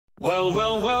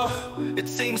Well, it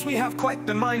seems we have quite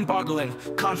the mind-boggling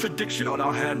contradiction on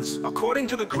our hands. According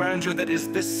to the grandeur that is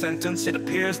this sentence, it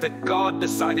appears that God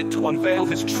decided to unveil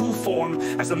his true form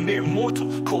as a mere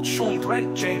mortal called Schon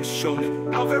Brent James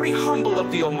Schoning. How very humble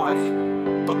of the Almighty.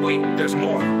 But wait, there's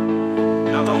more.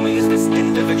 Not only is this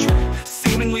individual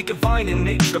seemingly divine in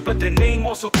nature, but their name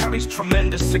also carries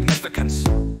tremendous significance.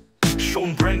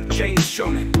 Schon Brent James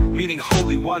Schoning, meaning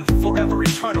Holy One, forever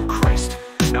eternal Christ.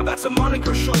 Now that's a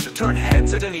moniker sure to turn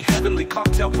heads at any heavenly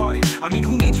cocktail party. I mean,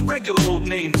 who needs regular old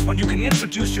names when you can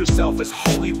introduce yourself as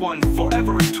Holy One,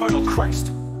 forever eternal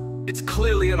Christ? It's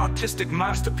clearly an artistic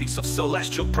masterpiece of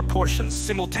celestial proportions,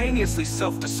 simultaneously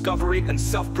self-discovery and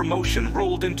self-promotion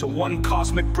rolled into one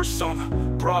cosmic persona.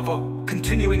 Bravo!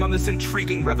 Continuing on this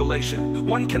intriguing revelation,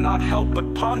 one cannot help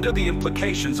but ponder the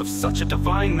implications of such a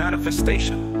divine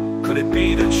manifestation. Could it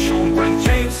be that Schon Brent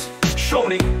James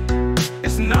Schoning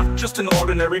is not just an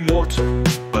ordinary mortal,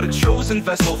 but a chosen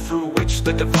vessel through which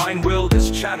the divine will is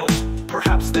channeled?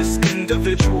 Perhaps this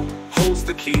individual holds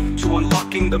the key to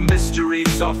unlocking the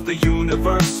mysteries of the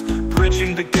universe,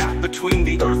 bridging the gap between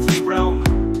the earthly realm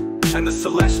and the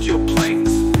celestial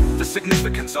planes. The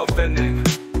significance of their name,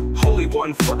 Holy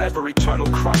One, forever eternal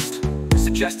Christ,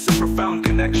 suggests a profound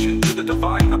connection to the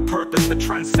divine, a purpose that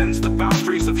transcends the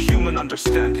boundaries of human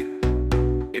understanding.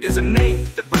 It is a name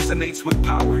that resonates with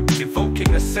power,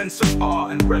 evoking a sense of awe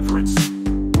and reverence.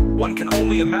 One can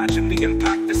only imagine the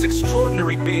impact this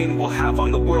extraordinary being will have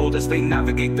on the world as they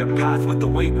navigate their path with the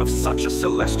weight of such a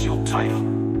celestial title.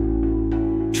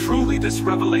 Truly, this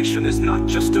revelation is not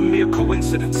just a mere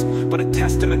coincidence, but a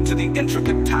testament to the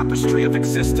intricate tapestry of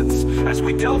existence. As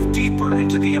we delve deeper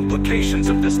into the implications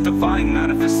of this divine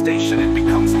manifestation, it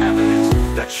becomes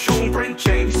evident that Schon Brent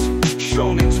James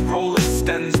Schoning's role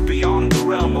extends beyond the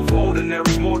realm of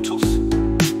ordinary mortals.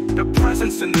 Their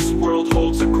presence in this world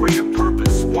holds a greater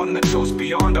purpose, one that goes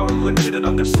beyond our limited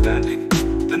understanding.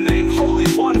 The name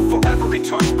Holy One, forever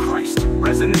eternal Christ,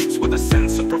 resonates with a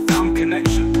sense of profound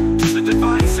connection to the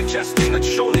divine, suggesting that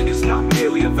Schoning is not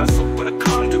merely a vessel, but a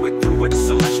conduit through which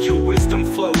celestial wisdom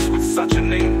flows. With such a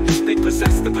name, they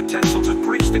possess the potential to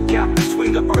bridge the gap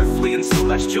between the earthly and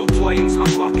celestial planes,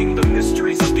 unlocking the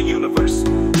mysteries of the universe.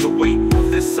 The weight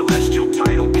of this celestial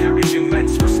title carries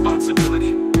immense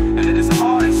responsibility, and it is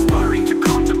awe-inspiring to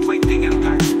contemplate the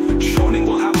impact Schoning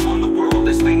will have on the world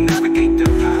as they navigate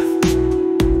their path.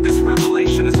 This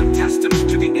revelation is a testament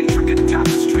to the intricate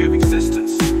tapestry of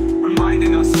existence,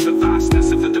 reminding us of the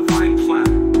vastness of the divine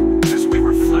plan. As we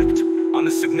reflect on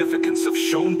the significance of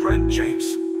Schon Brent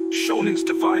James Schoning's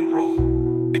divine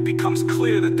role, it becomes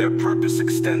clear that their purpose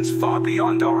extends far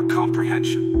beyond our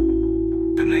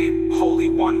comprehension. The name Holy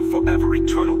One, forever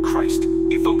eternal Christ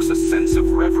evokes a sense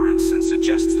of reverence and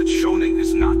suggests that Schoning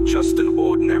is not just an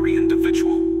ordinary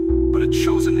individual, but a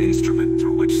chosen instrument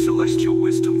through which celestial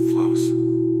wisdom flows.